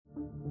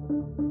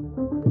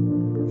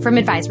From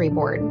Advisory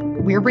Board,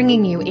 we're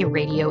bringing you a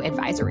radio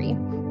advisory,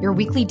 your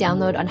weekly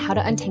download on how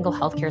to untangle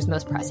healthcare's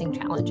most pressing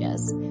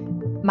challenges.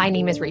 My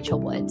name is Rachel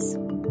Woods.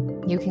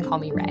 You can call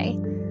me Ray.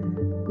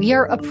 We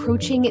are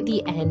approaching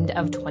the end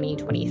of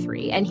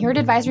 2023, and here at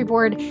Advisory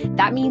Board,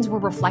 that means we're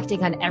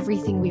reflecting on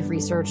everything we've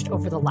researched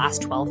over the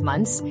last 12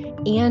 months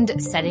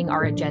and setting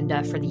our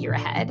agenda for the year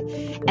ahead.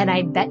 And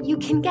I bet you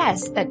can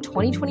guess that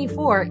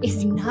 2024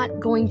 is not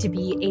going to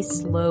be a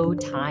slow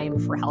time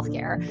for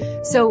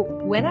healthcare. So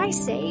when I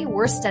say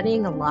we're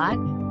studying a lot,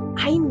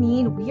 I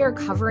mean, we are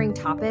covering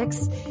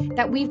topics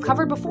that we've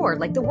covered before,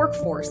 like the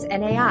workforce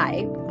and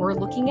AI. We're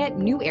looking at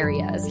new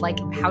areas like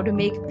how to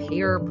make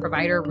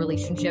payer-provider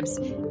relationships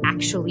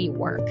actually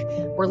work.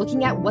 We're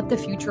looking at what the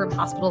future of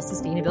hospital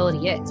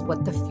sustainability is,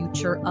 what the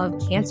future of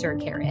cancer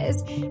care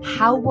is,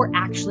 how we're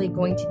actually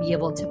going to be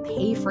able to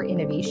pay for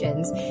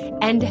innovations,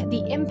 and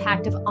the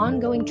impact of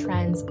ongoing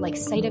trends like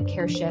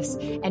site-of-care shifts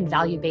and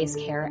value-based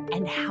care,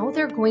 and how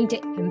they're going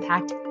to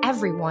impact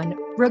everyone,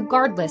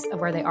 regardless of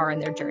where they are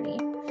in their journey.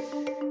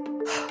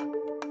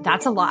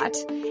 That's a lot.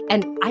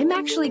 And I'm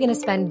actually going to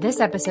spend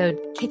this episode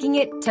kicking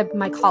it to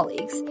my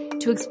colleagues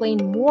to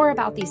explain more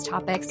about these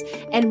topics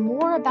and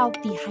more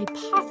about the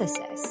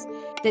hypothesis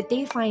that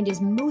they find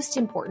is most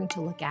important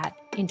to look at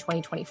in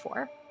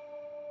 2024.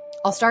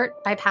 I'll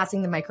start by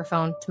passing the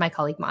microphone to my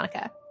colleague,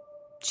 Monica.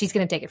 She's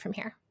going to take it from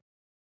here.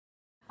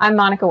 I'm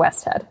Monica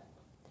Westhead.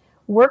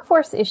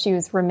 Workforce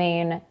issues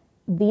remain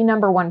the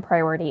number one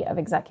priority of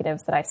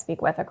executives that I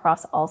speak with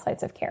across all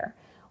sites of care.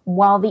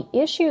 While the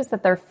issues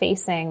that they're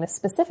facing, the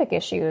specific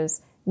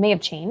issues, may have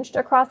changed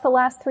across the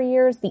last 3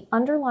 years, the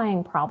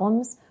underlying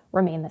problems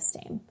remain the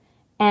same.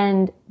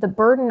 And the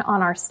burden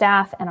on our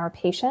staff and our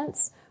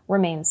patients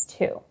remains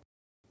too.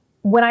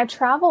 When I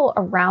travel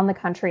around the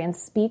country and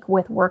speak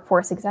with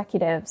workforce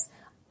executives,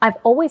 I've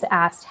always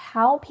asked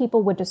how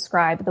people would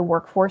describe the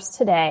workforce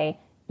today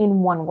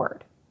in one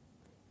word.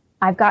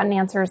 I've gotten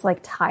answers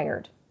like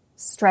tired,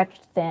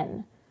 stretched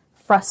thin,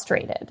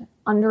 frustrated,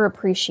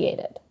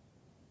 underappreciated.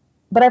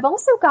 But I've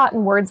also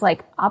gotten words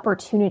like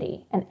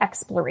opportunity and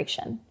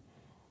exploration.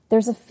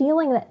 There's a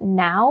feeling that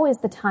now is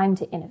the time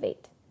to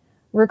innovate.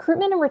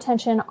 Recruitment and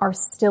retention are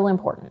still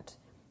important,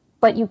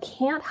 but you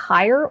can't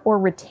hire or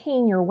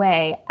retain your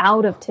way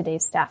out of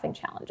today's staffing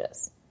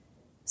challenges.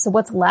 So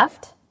what's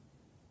left?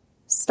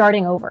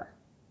 Starting over.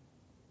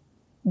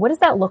 What does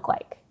that look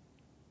like?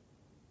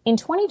 In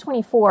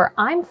 2024,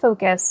 I'm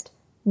focused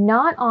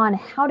not on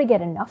how to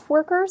get enough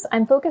workers.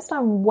 I'm focused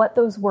on what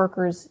those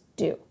workers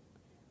do.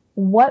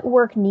 What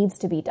work needs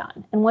to be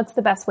done, and what's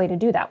the best way to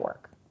do that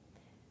work.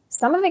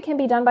 Some of it can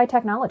be done by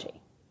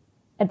technology.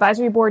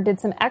 Advisory Board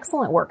did some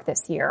excellent work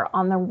this year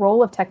on the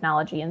role of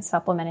technology in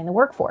supplementing the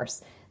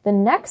workforce. The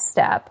next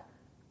step,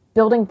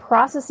 building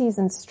processes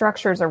and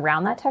structures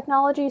around that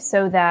technology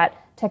so that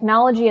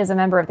technology as a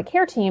member of the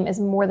care team is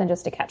more than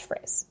just a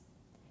catchphrase.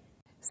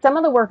 Some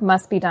of the work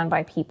must be done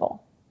by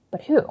people,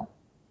 but who?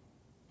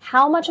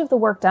 How much of the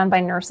work done by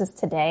nurses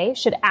today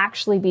should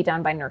actually be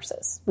done by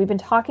nurses? We've been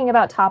talking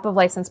about top of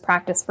license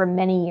practice for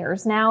many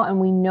years now, and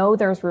we know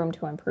there's room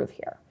to improve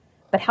here.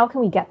 But how can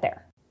we get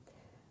there?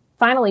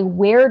 Finally,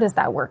 where does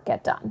that work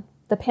get done?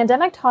 The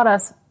pandemic taught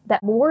us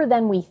that more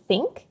than we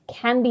think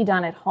can be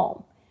done at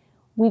home.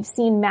 We've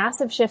seen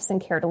massive shifts in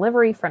care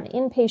delivery from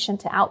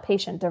inpatient to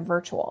outpatient to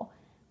virtual,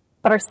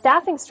 but our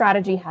staffing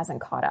strategy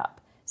hasn't caught up.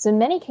 So in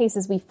many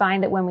cases, we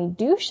find that when we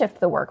do shift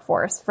the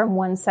workforce from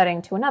one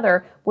setting to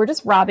another, we're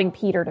just robbing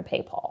Peter to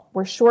pay Paul.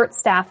 We're short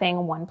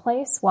staffing one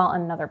place while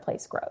another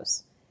place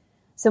grows.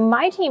 So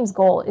my team's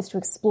goal is to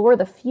explore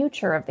the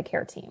future of the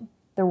care team,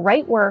 the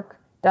right work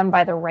done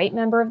by the right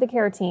member of the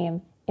care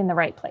team in the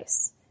right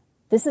place.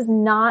 This is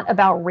not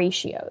about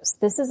ratios.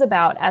 This is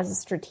about, as a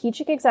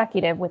strategic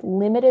executive with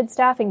limited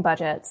staffing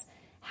budgets,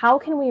 how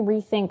can we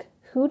rethink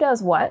who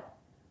does what,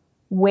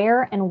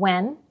 where and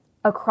when,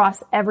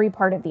 across every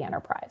part of the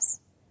enterprise?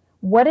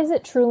 What does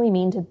it truly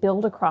mean to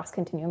build a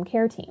cross-continuum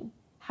care team?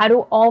 How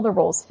do all the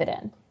roles fit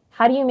in?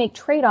 How do you make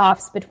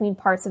trade-offs between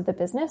parts of the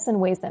business in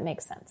ways that make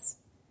sense?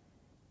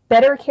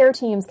 Better care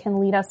teams can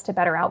lead us to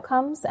better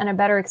outcomes and a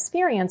better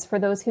experience for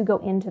those who go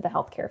into the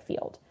healthcare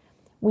field.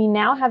 We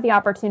now have the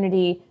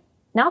opportunity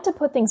not to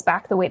put things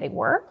back the way they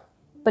were,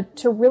 but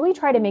to really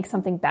try to make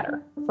something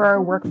better for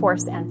our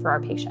workforce and for our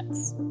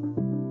patients.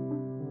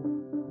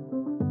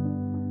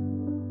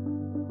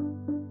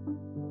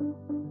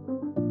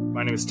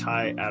 My name is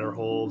Ty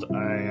Adderhold.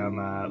 I am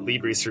a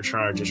lead researcher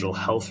on our digital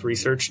health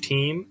research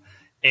team.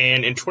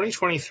 And in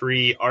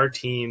 2023, our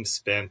team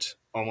spent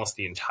almost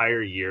the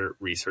entire year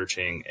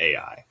researching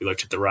AI. We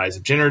looked at the rise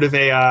of generative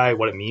AI,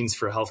 what it means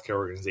for healthcare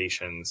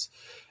organizations,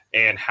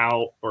 and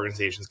how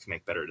organizations can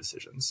make better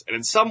decisions. And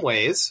in some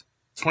ways,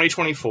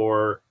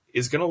 2024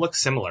 is going to look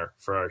similar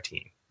for our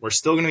team. We're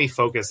still going to be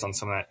focused on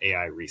some of that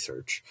AI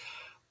research.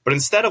 But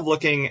instead of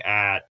looking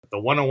at the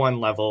 101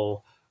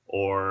 level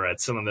or at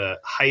some of the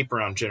hype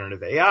around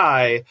generative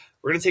AI,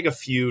 we're going to take a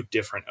few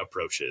different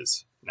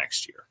approaches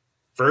next year.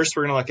 First,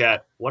 we're going to look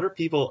at what are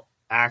people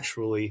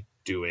actually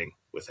doing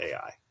with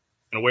AI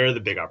and where are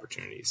the big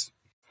opportunities.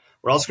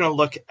 We're also going to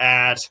look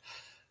at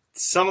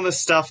some of the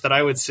stuff that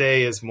I would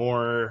say is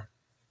more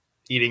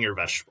eating your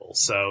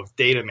vegetables. So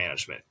data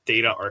management,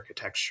 data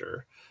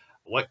architecture.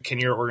 What can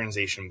your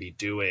organization be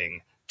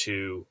doing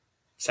to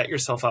set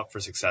yourself up for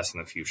success in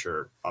the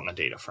future on the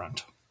data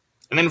front?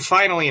 And then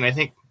finally, and I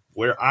think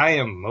where I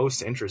am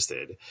most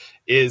interested,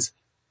 is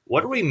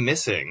what are we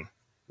missing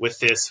with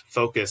this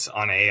focus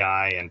on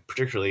AI and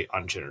particularly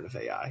on generative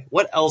AI?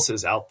 What else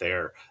is out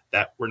there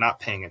that we're not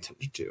paying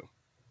attention to?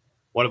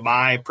 One of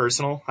my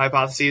personal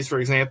hypotheses, for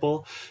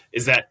example,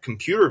 is that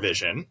computer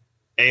vision,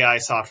 AI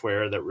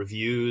software that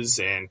reviews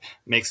and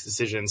makes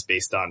decisions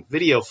based on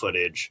video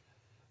footage,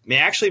 may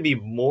actually be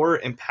more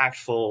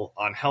impactful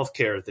on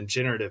healthcare than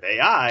generative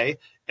AI.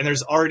 And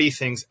there's already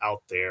things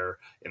out there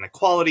in the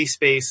quality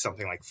space,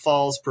 something like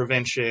falls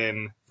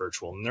prevention,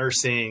 virtual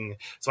nursing.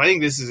 So I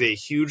think this is a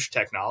huge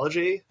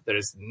technology that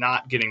is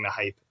not getting the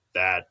hype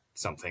that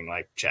something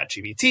like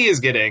ChatGPT is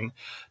getting,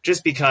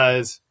 just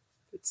because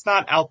it's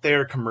not out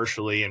there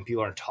commercially and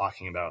people aren't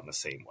talking about it in the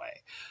same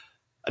way.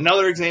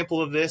 Another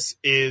example of this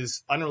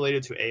is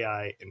unrelated to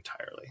AI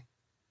entirely.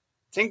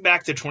 Think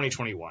back to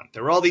 2021.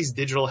 There were all these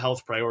digital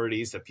health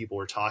priorities that people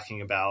were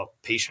talking about,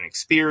 patient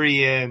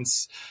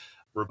experience,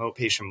 remote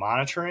patient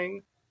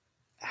monitoring.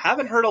 I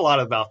haven't heard a lot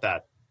about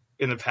that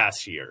in the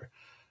past year.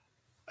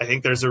 I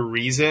think there's a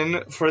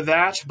reason for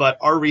that, but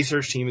our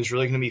research team is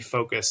really going to be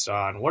focused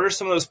on what are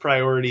some of those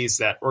priorities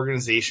that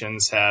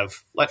organizations have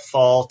let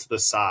fall to the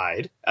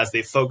side as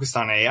they focused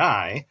on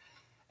AI,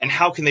 and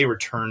how can they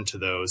return to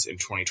those in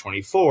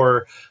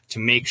 2024 to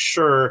make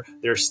sure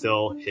they're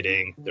still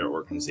hitting their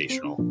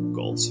organizational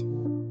goals.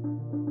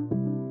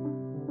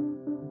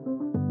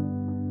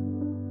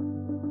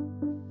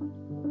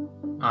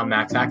 I'm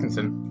Max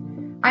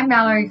Atkinson. I'm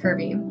Mallory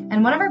Kirby,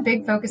 and one of our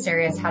big focus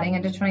areas heading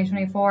into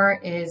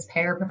 2024 is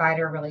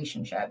payer-provider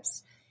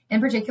relationships.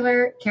 In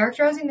particular,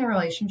 characterizing the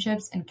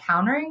relationships and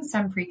countering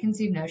some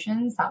preconceived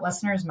notions that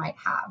listeners might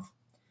have.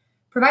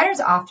 Providers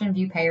often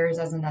view payers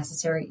as a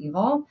necessary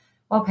evil,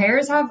 while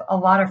payers have a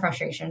lot of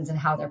frustrations in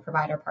how their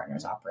provider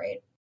partners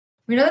operate.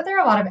 We know that there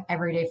are a lot of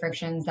everyday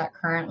frictions that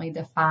currently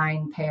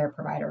define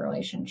payer-provider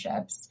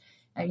relationships.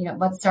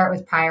 Let's start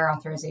with prior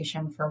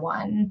authorization for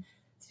one.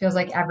 This feels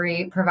like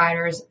every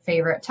provider's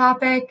favorite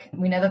topic.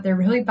 We know that they're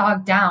really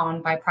bogged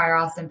down by prior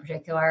auths in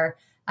particular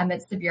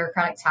amidst the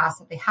bureaucratic tasks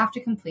that they have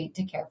to complete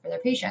to care for their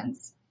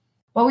patients.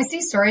 While we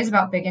see stories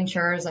about big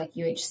insurers like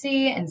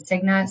UHC and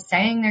Cigna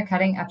saying they're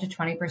cutting up to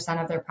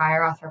 20% of their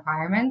prior auth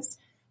requirements,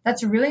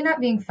 that's really not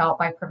being felt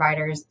by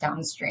providers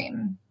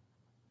downstream.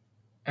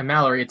 And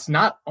Mallory, it's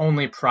not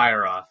only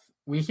prior auth.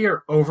 We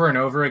hear over and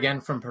over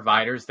again from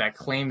providers that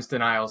claims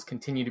denials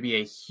continue to be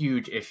a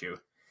huge issue.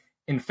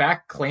 In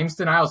fact, claims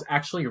denials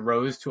actually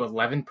rose to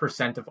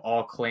 11% of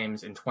all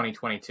claims in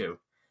 2022.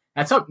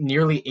 That's up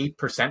nearly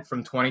 8%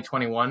 from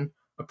 2021,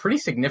 a pretty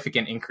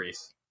significant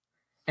increase.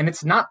 And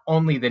it's not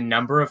only the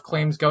number of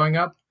claims going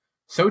up,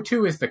 so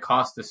too is the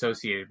cost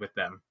associated with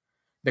them.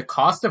 The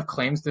cost of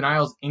claims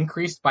denials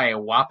increased by a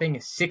whopping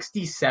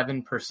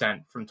 67%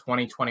 from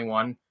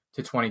 2021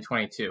 to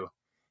 2022.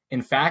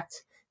 In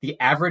fact, the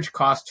average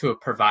cost to a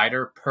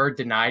provider per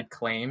denied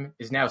claim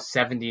is now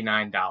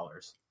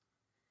 $79.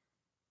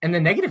 And the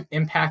negative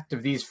impact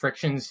of these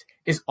frictions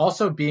is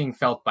also being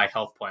felt by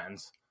health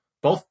plans.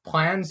 Both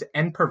plans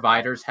and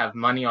providers have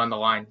money on the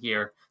line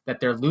here that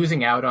they're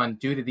losing out on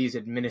due to these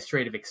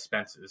administrative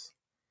expenses.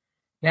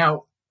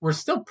 Now, we're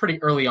still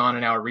pretty early on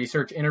in our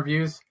research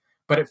interviews,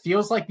 but it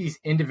feels like these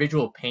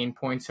individual pain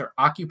points are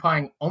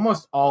occupying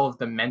almost all of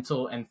the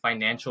mental and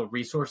financial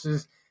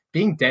resources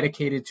being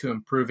dedicated to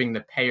improving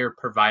the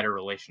payer-provider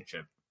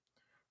relationship,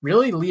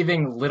 really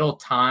leaving little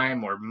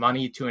time or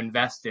money to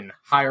invest in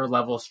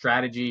higher-level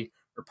strategy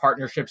or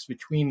partnerships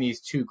between these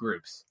two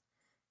groups.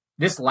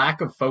 This lack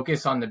of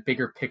focus on the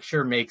bigger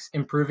picture makes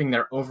improving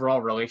their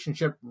overall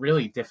relationship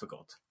really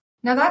difficult.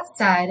 Now that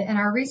said, in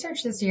our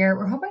research this year,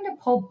 we're hoping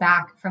to pull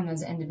back from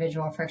those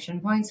individual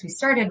friction points we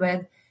started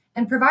with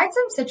and provide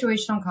some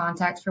situational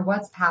context for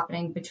what's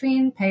happening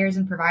between payers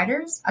and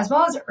providers, as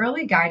well as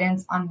early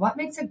guidance on what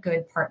makes a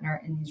good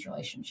partner in these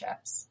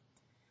relationships.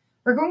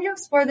 We're going to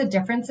explore the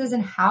differences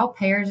in how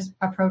payers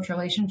approach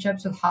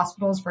relationships with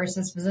hospitals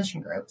versus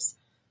physician groups.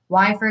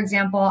 Why, for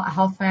example, a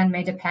health plan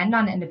may depend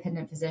on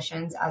independent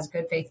physicians as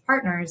good faith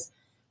partners,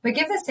 but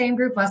give the same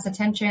group less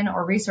attention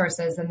or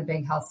resources than the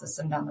big health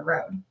system down the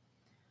road.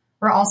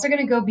 We're also going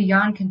to go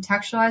beyond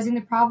contextualizing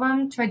the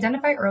problem to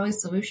identify early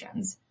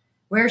solutions.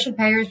 Where should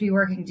payers be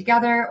working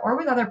together or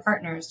with other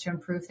partners to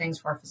improve things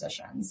for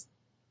physicians?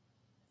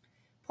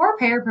 Poor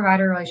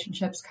payer-provider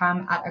relationships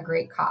come at a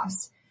great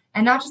cost,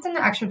 and not just in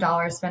the extra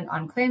dollars spent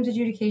on claims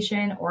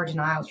adjudication or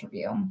denials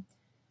review.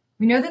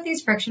 We know that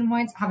these friction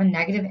points have a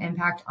negative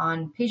impact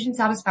on patient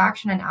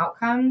satisfaction and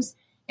outcomes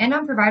and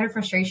on provider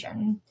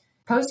frustration.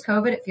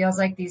 Post-COVID, it feels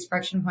like these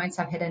friction points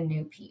have hit a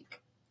new peak.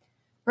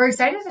 We're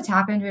excited to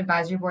tap into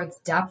Advisory Board's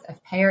depth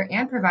of payer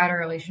and provider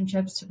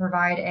relationships to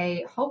provide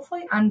a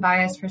hopefully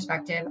unbiased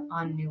perspective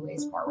on new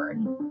ways forward.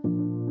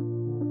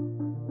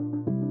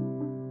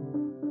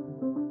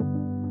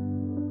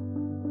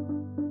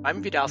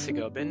 I'm Vidal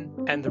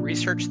Segobin, and the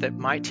research that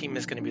my team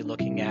is going to be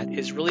looking at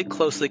is really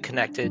closely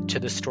connected to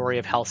the story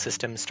of health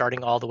systems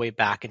starting all the way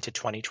back into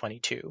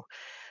 2022.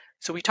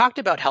 So we talked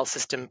about health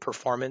system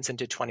performance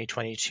into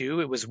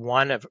 2022. It was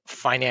one of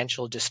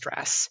financial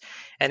distress.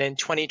 And in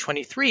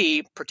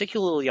 2023,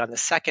 particularly on the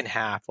second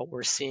half, what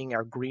we're seeing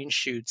are green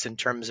shoots in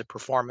terms of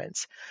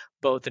performance,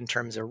 both in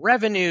terms of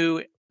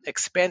revenue,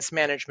 expense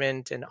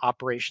management, and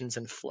operations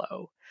and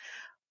flow.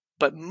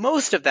 But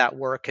most of that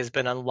work has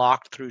been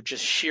unlocked through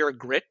just sheer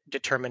grit,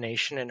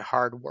 determination, and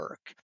hard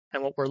work.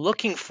 And what we're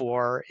looking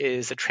for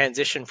is a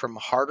transition from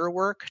harder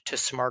work to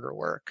smarter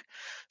work.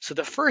 So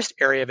the first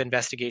area of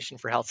investigation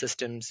for health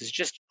systems is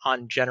just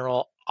on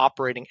general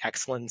operating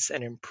excellence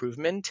and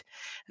improvement.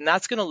 And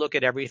that's going to look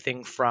at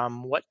everything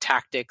from what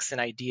tactics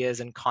and ideas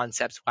and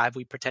concepts have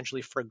we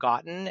potentially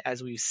forgotten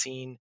as we've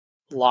seen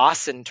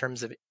loss in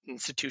terms of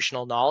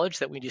institutional knowledge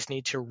that we just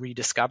need to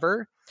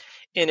rediscover,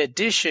 in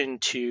addition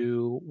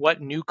to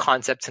what new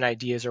concepts and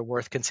ideas are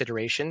worth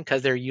consideration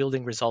because they're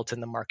yielding results in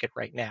the market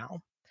right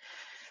now.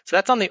 So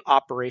that's on the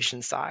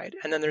operations side.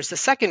 And then there's the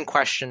second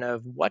question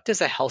of what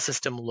does a health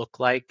system look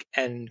like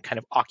and kind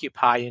of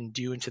occupy and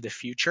do into the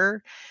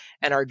future?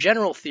 And our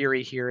general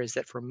theory here is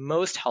that for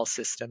most health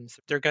systems,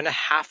 they're going to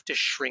have to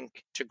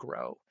shrink to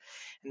grow.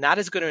 And that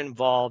is going to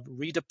involve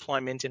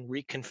redeployment and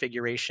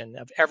reconfiguration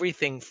of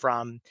everything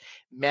from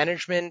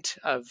management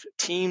of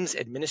teams,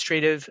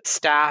 administrative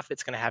staff.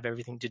 It's going to have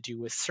everything to do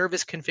with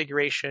service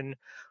configuration,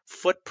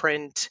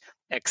 footprint,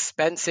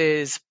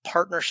 expenses,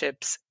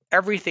 partnerships,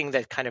 everything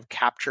that kind of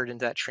captured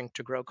into that shrink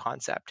to grow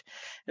concept.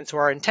 And so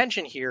our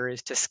intention here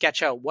is to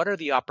sketch out what are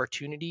the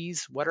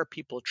opportunities, what are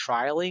people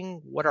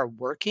trialing, what are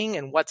working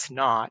and what's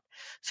not,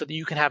 so that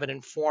you can have an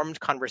informed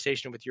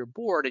conversation with your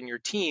board and your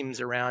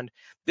teams around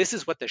this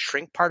is what the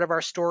shrink part of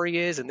our story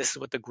is and this is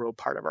what the grow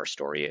part of our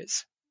story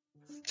is.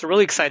 So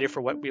really excited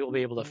for what we will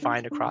be able to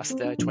find across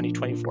the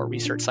 2024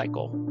 research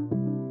cycle.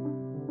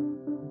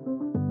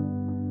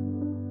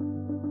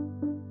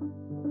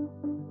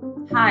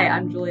 Hi,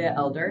 I'm Julia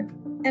Elder.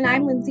 And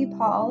I'm Lindsay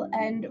Paul,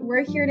 and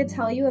we're here to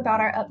tell you about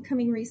our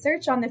upcoming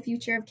research on the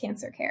future of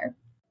cancer care.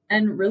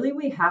 And really,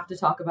 we have to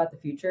talk about the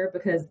future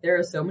because there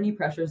are so many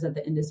pressures that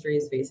the industry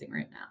is facing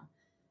right now.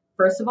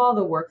 First of all,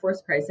 the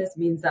workforce crisis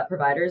means that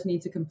providers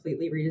need to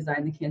completely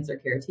redesign the cancer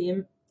care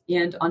team.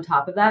 And on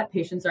top of that,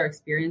 patients are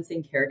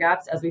experiencing care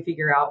gaps as we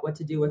figure out what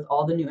to do with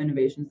all the new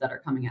innovations that are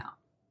coming out.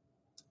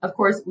 Of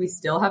course, we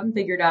still haven't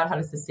figured out how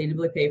to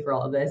sustainably pay for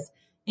all of this.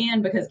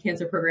 And because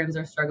cancer programs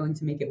are struggling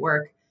to make it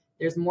work,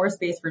 there's more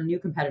space for new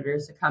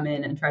competitors to come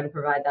in and try to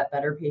provide that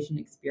better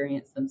patient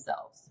experience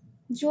themselves.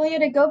 Julia,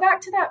 to go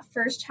back to that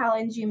first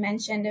challenge you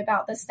mentioned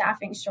about the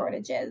staffing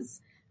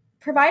shortages,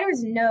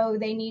 providers know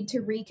they need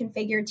to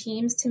reconfigure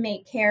teams to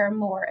make care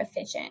more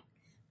efficient.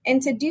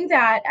 And to do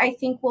that, I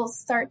think we'll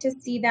start to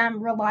see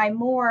them rely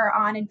more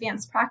on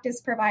advanced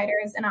practice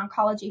providers and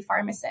oncology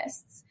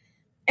pharmacists.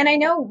 And I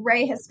know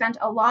Ray has spent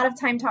a lot of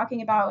time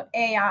talking about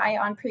AI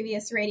on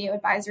previous radio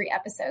advisory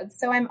episodes.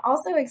 So I'm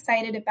also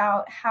excited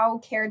about how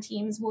care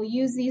teams will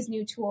use these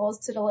new tools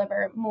to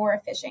deliver more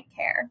efficient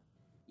care.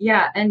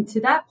 Yeah, and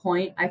to that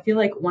point, I feel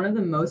like one of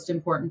the most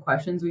important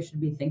questions we should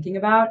be thinking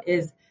about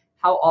is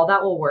how all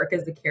that will work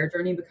as the care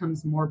journey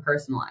becomes more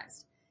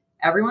personalized.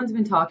 Everyone's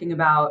been talking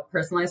about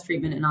personalized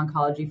treatment in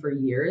oncology for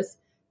years.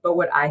 But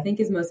what I think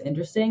is most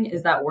interesting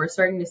is that we're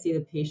starting to see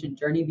the patient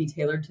journey be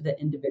tailored to the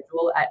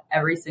individual at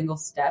every single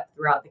step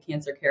throughout the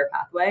cancer care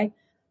pathway,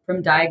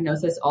 from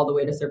diagnosis all the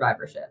way to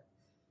survivorship.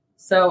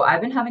 So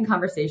I've been having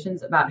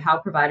conversations about how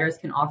providers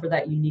can offer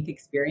that unique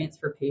experience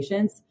for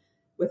patients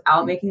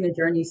without making the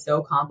journey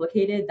so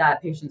complicated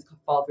that patients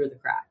fall through the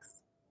cracks.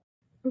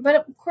 But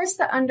of course,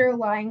 the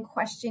underlying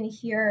question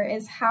here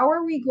is how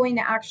are we going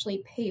to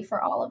actually pay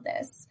for all of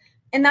this?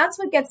 And that's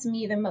what gets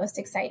me the most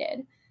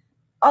excited.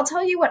 I'll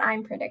tell you what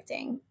I'm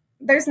predicting.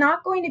 There's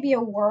not going to be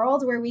a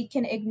world where we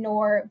can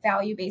ignore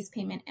value-based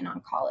payment in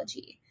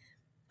oncology.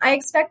 I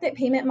expect that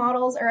payment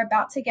models are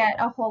about to get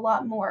a whole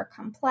lot more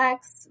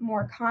complex,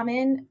 more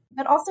common,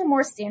 but also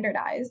more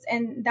standardized.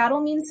 And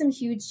that'll mean some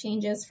huge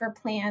changes for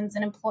plans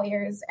and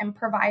employers and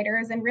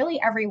providers and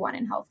really everyone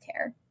in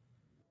healthcare.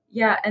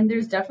 Yeah, and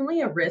there's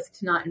definitely a risk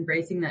to not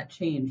embracing that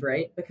change,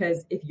 right?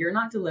 Because if you're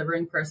not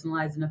delivering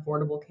personalized and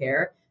affordable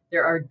care,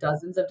 there are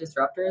dozens of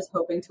disruptors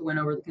hoping to win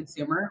over the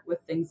consumer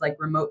with things like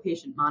remote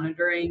patient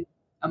monitoring,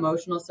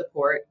 emotional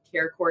support,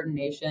 care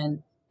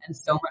coordination, and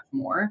so much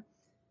more.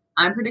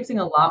 I'm predicting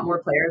a lot more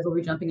players will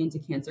be jumping into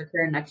cancer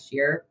care next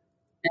year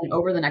and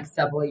over the next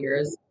several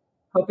years,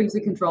 hoping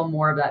to control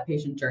more of that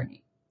patient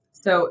journey.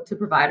 So to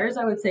providers,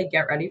 I would say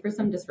get ready for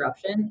some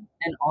disruption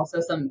and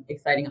also some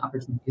exciting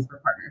opportunities for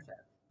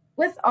partnership.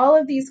 With all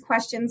of these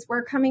questions,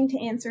 we're coming to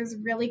answers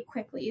really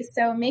quickly,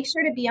 so make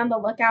sure to be on the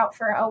lookout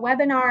for a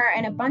webinar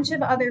and a bunch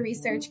of other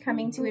research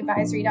coming to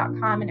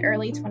advisory.com in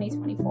early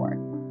 2024.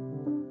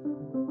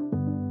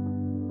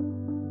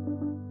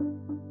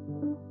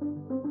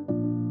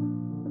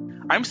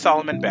 I'm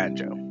Solomon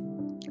Banjo,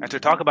 and to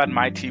talk about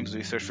my team's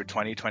research for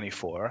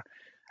 2024,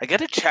 I get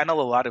to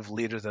channel a lot of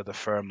leaders of the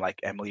firm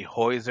like Emily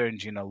Heuser and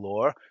Gina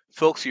Lohr,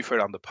 folks you've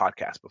heard on the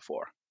podcast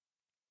before.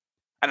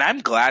 And I'm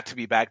glad to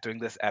be back doing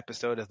this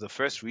episode as the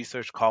first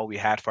research call we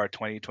had for our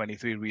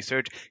 2023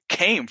 research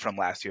came from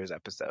last year's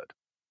episode.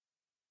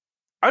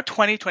 Our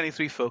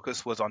 2023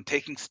 focus was on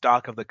taking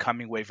stock of the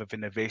coming wave of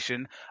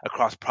innovation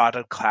across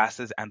product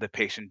classes and the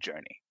patient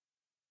journey.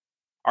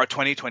 Our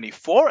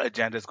 2024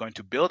 agenda is going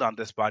to build on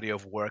this body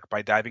of work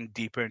by diving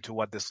deeper into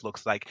what this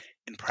looks like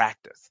in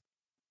practice.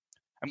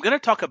 I'm going to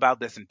talk about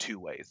this in two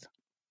ways.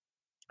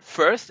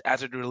 First,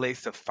 as it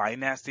relates to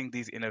financing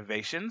these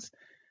innovations,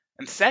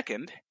 and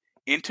second,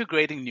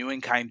 integrating new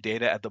in-kind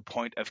data at the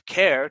point of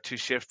care to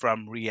shift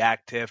from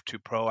reactive to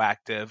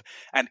proactive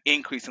and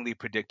increasingly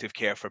predictive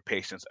care for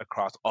patients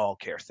across all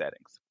care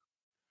settings.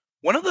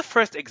 One of the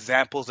first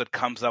examples that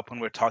comes up when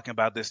we're talking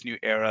about this new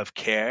era of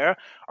care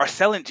are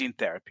cell and gene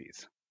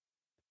therapies.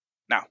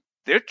 Now,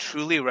 they're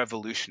truly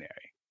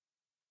revolutionary.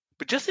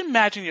 But just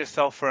imagine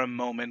yourself for a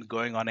moment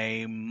going on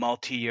a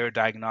multi-year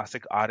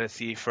diagnostic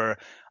odyssey for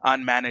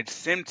unmanaged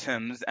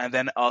symptoms and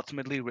then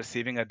ultimately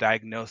receiving a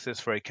diagnosis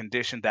for a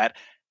condition that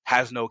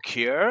has no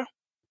cure,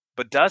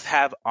 but does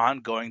have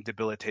ongoing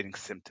debilitating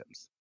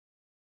symptoms.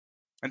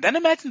 And then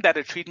imagine that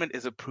a treatment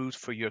is approved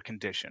for your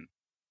condition.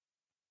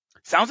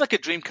 Sounds like a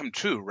dream come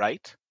true,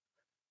 right?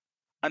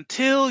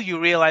 Until you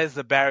realize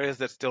the barriers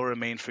that still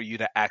remain for you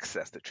to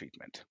access the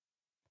treatment.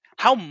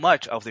 How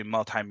much of the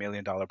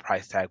multi-million-dollar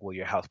price tag will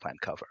your health plan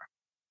cover?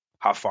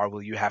 How far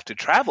will you have to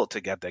travel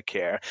to get the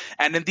care?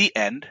 And in the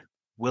end,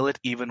 will it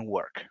even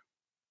work?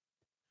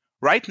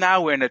 Right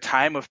now, we're in a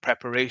time of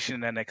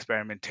preparation and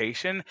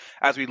experimentation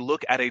as we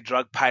look at a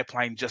drug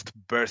pipeline just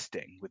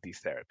bursting with these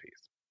therapies.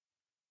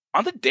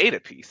 On the data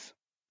piece,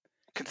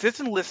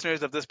 consistent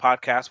listeners of this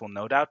podcast will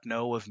no doubt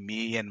know of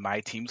me and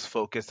my team's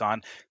focus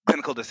on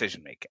clinical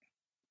decision-making.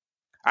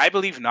 I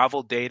believe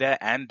novel data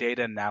and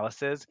data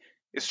analysis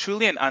is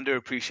truly an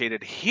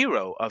underappreciated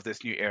hero of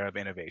this new era of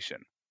innovation.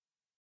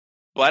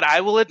 But I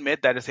will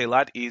admit that it's a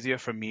lot easier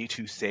for me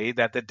to say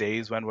that the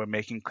days when we're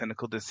making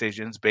clinical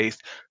decisions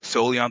based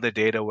solely on the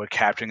data we're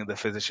capturing in the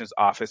physician's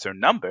office are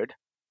numbered.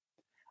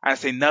 And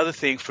it's another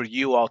thing for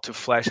you all to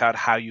flesh out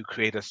how you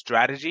create a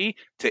strategy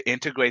to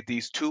integrate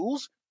these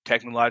tools,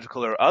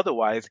 technological or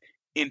otherwise,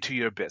 into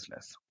your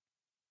business.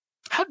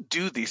 How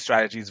do these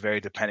strategies vary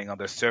depending on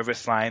the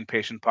service line,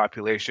 patient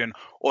population,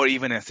 or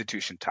even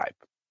institution type?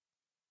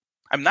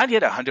 I'm not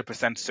yet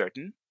 100%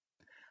 certain,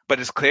 but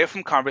it's clear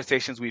from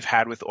conversations we've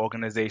had with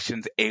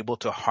organizations able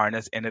to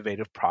harness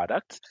innovative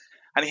products,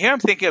 and here I'm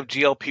thinking of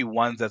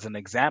GLP-1s as an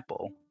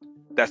example,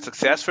 that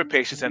success for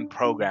patients and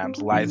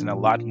programs lies in a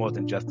lot more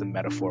than just a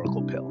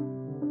metaphorical pill.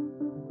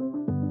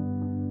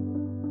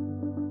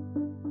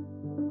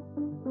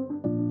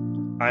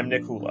 I'm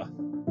Nick Hula.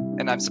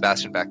 And I'm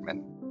Sebastian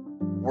Beckman.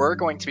 We're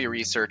going to be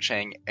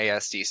researching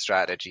ASD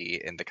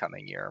strategy in the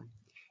coming year.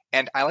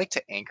 And I like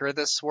to anchor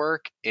this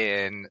work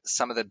in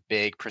some of the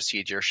big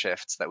procedure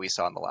shifts that we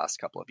saw in the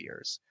last couple of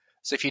years.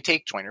 So if you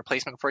take joint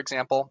replacement, for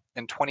example,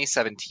 in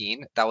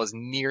 2017, that was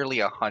nearly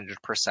 100%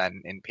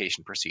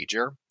 inpatient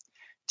procedure.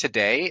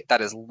 Today,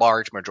 that is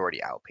large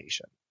majority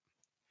outpatient.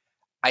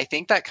 I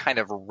think that kind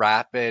of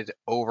rapid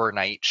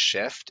overnight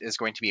shift is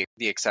going to be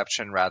the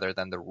exception rather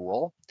than the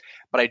rule.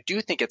 But I do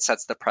think it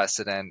sets the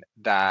precedent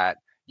that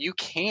you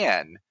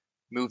can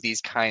move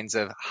these kinds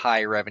of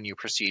high revenue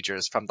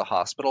procedures from the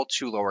hospital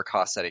to lower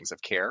cost settings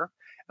of care.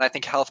 And I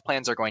think health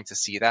plans are going to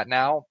see that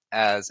now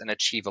as an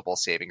achievable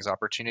savings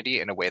opportunity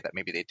in a way that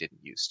maybe they didn't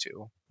used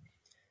to.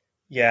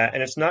 Yeah,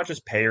 and it's not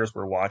just payers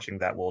we're watching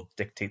that will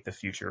dictate the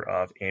future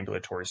of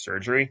ambulatory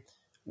surgery.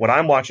 What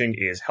I'm watching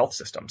is health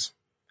systems.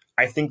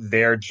 I think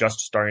they're just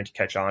starting to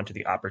catch on to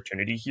the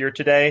opportunity here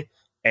today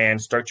and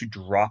start to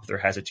drop their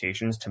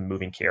hesitations to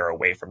moving care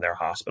away from their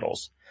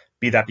hospitals.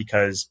 Be that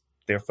because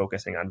they're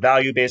focusing on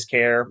value-based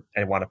care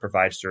and want to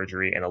provide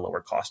surgery in a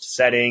lower cost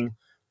setting,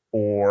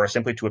 or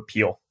simply to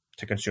appeal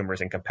to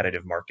consumers in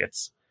competitive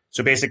markets.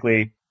 So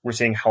basically, we're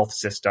seeing health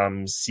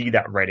systems see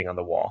that writing on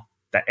the wall,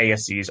 that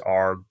ASCs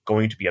are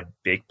going to be a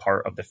big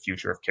part of the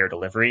future of care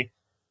delivery,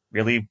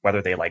 really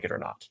whether they like it or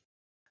not.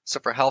 So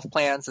for health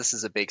plans, this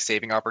is a big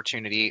saving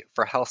opportunity.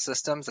 For health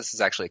systems, this is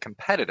actually a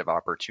competitive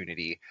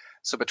opportunity.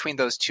 So between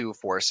those two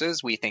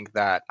forces, we think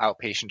that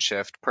outpatient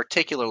shift,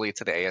 particularly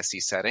to the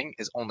ASC setting,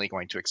 is only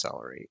going to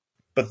accelerate.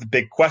 But the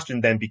big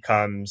question then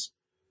becomes,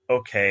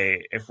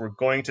 okay, if we're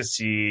going to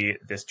see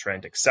this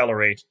trend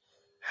accelerate,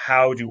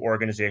 how do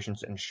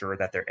organizations ensure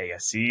that their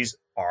ASCs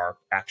are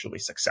actually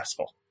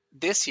successful?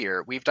 This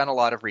year, we've done a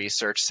lot of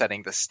research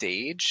setting the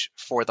stage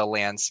for the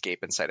landscape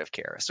inside of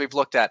care. So we've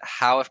looked at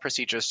how have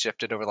procedures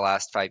shifted over the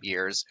last 5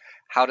 years,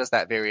 how does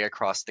that vary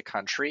across the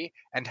country,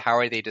 and how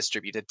are they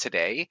distributed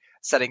today,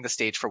 setting the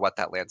stage for what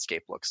that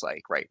landscape looks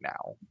like right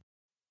now.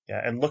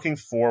 Yeah, and looking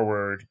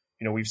forward,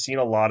 we've seen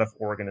a lot of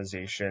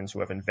organizations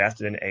who have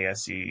invested in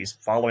ASCs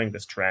following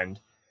this trend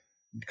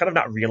kind of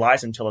not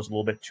realize until it's a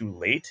little bit too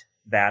late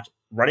that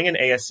running an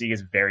ASC is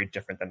very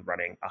different than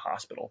running a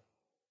hospital,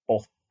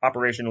 both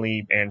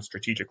operationally and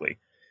strategically.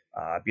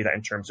 be that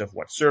in terms of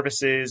what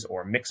services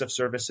or mix of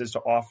services to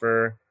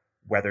offer,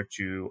 whether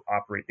to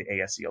operate the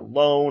ASE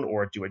alone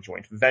or do a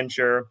joint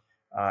venture.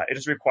 It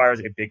just requires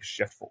a big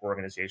shift for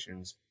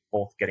organizations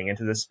both getting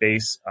into this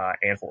space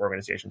and for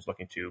organizations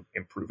looking to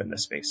improve in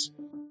this space.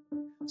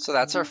 So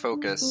that's our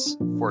focus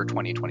for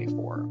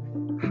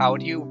 2024. How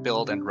do you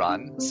build and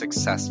run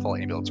successful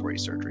ambulatory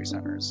surgery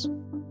centers?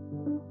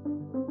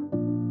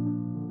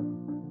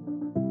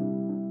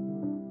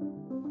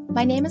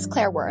 My name is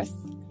Claire Worth.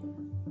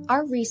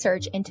 Our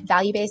research into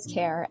value-based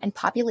care and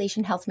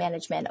population health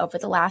management over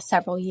the last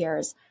several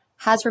years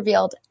has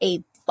revealed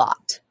a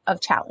lot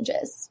of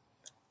challenges,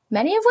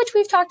 many of which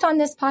we've talked on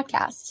this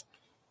podcast,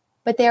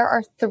 but there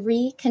are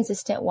 3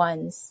 consistent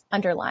ones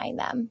underlying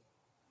them.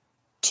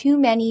 Too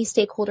many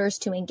stakeholders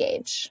to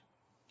engage.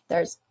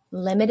 There's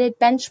limited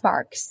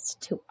benchmarks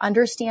to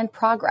understand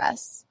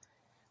progress.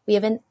 We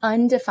have an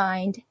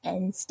undefined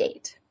end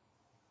state.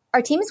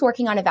 Our team is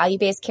working on a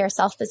value-based care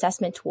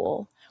self-assessment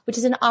tool, which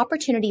is an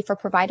opportunity for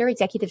provider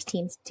executive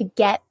teams to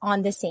get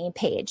on the same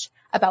page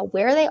about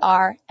where they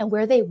are and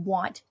where they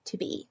want to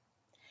be.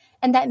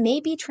 And that may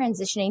be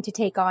transitioning to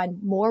take on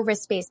more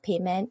risk-based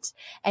payment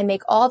and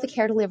make all the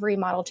care delivery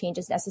model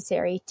changes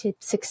necessary to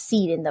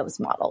succeed in those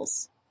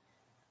models.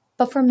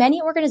 But for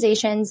many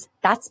organizations,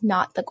 that's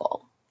not the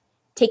goal.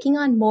 Taking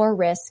on more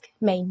risk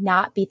may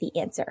not be the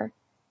answer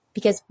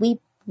because we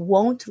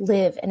won't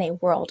live in a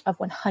world of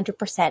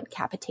 100%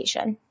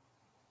 capitation.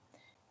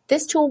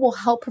 This tool will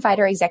help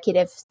provider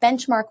executives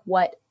benchmark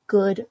what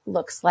good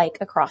looks like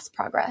across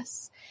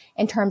progress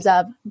in terms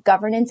of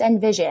governance and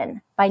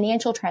vision,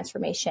 financial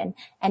transformation,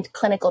 and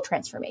clinical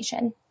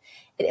transformation.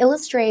 It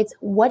illustrates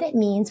what it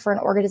means for an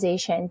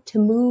organization to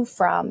move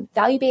from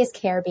value-based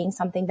care being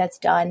something that's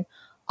done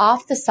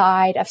off the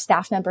side of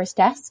staff members'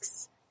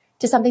 desks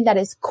to something that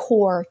is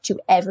core to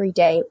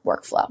everyday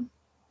workflow.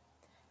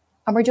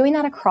 And we're doing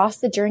that across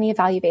the journey of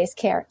value-based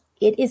care.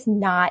 It is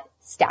not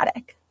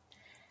static.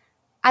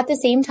 At the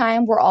same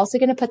time, we're also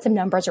going to put some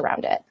numbers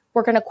around it.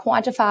 We're going to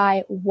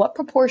quantify what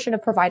proportion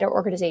of provider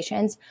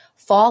organizations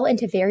fall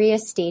into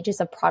various stages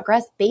of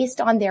progress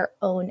based on their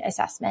own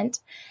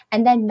assessment,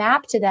 and then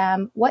map to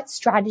them what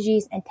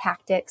strategies and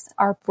tactics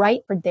are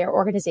right for their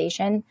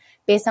organization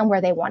based on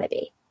where they want to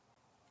be.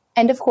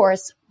 And of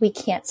course, we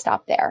can't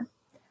stop there.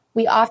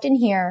 We often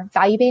hear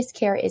value-based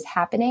care is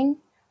happening,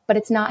 but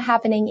it's not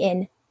happening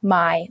in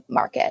my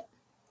market.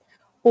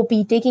 We'll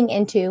be digging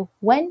into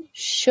when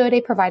should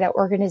a provider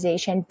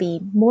organization be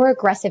more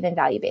aggressive in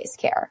value-based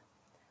care?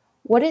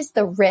 What is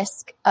the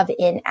risk of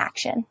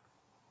inaction?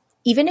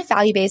 Even if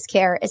value-based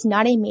care is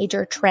not a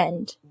major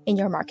trend in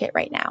your market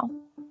right now,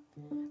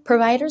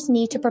 providers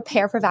need to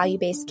prepare for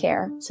value-based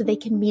care so they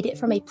can meet it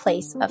from a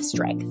place of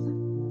strength.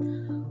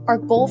 Our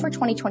goal for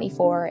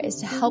 2024 is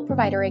to help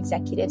provider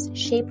executives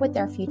shape what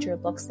their future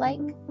looks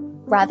like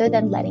rather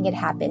than letting it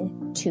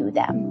happen to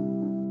them.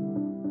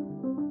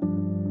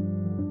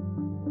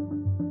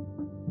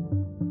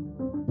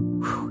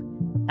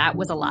 That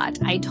was a lot.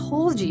 I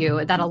told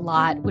you that a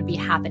lot would be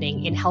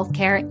happening in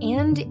healthcare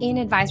and in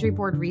advisory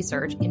board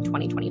research in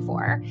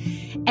 2024.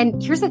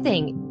 And here's the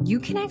thing,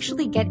 you can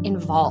actually get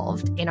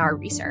involved in our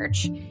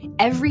research.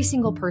 Every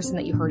single person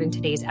that you heard in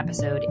today's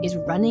episode is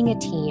running a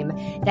team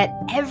that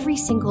every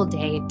single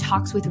day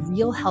talks with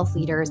real health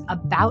leaders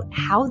about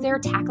how they're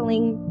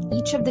tackling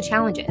each of the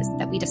challenges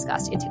that we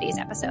discussed in today's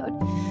episode.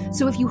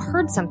 So if you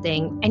heard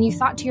something and you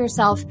thought to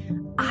yourself,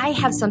 I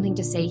have something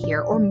to say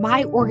here, or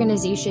my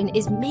organization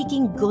is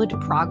making good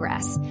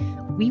progress,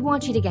 we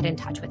want you to get in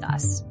touch with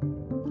us.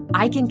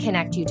 I can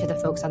connect you to the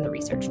folks on the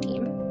research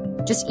team.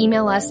 Just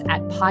email us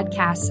at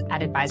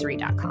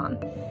podcasts@advisory.com.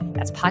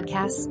 That's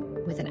podcasts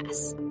with an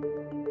S.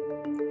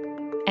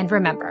 And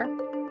remember,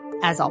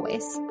 as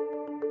always,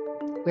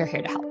 we're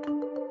here to help.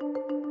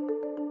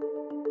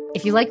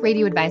 If you like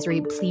Radio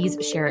Advisory, please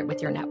share it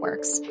with your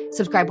networks.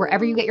 Subscribe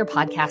wherever you get your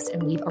podcasts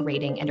and leave a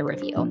rating and a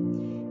review.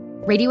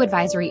 Radio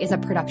Advisory is a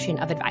production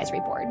of Advisory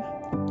Board.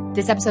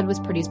 This episode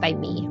was produced by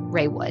me,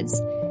 Ray Woods,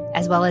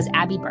 as well as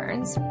Abby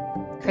Burns,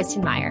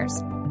 Kristen Myers,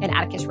 and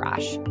Atticus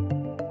Rosh.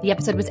 The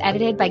episode was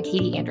edited by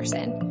Katie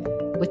Anderson,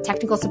 with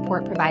technical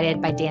support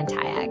provided by Dan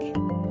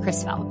Tyag,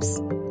 Chris Phelps,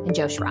 and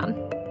Joe Schramm.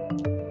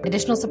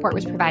 Additional support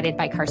was provided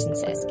by Carson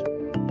Sisk,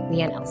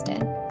 Leanne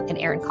Elston, and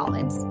Aaron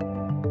Collins.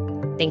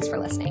 Thanks for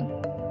listening.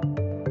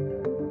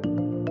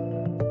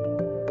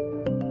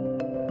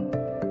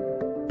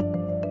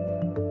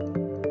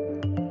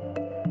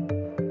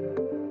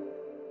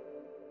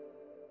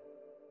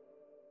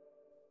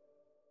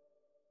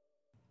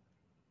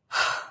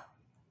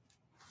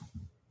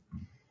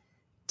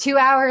 Two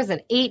hours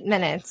and 8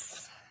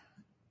 minutes.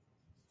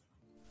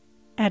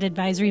 At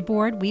Advisory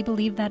Board, we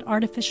believe that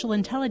artificial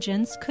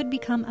intelligence could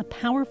become a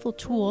powerful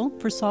tool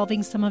for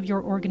solving some of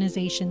your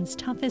organization's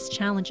toughest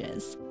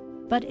challenges.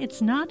 But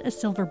it's not a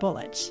silver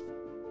bullet.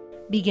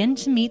 Begin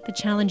to meet the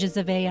challenges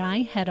of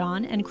AI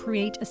head-on and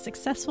create a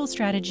successful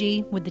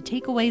strategy with the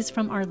takeaways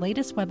from our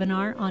latest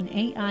webinar on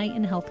AI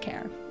in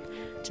healthcare.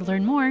 To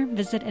learn more,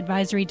 visit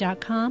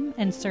advisory.com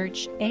and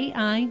search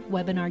AI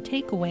Webinar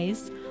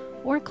Takeaways,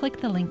 or click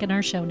the link in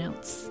our show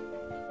notes.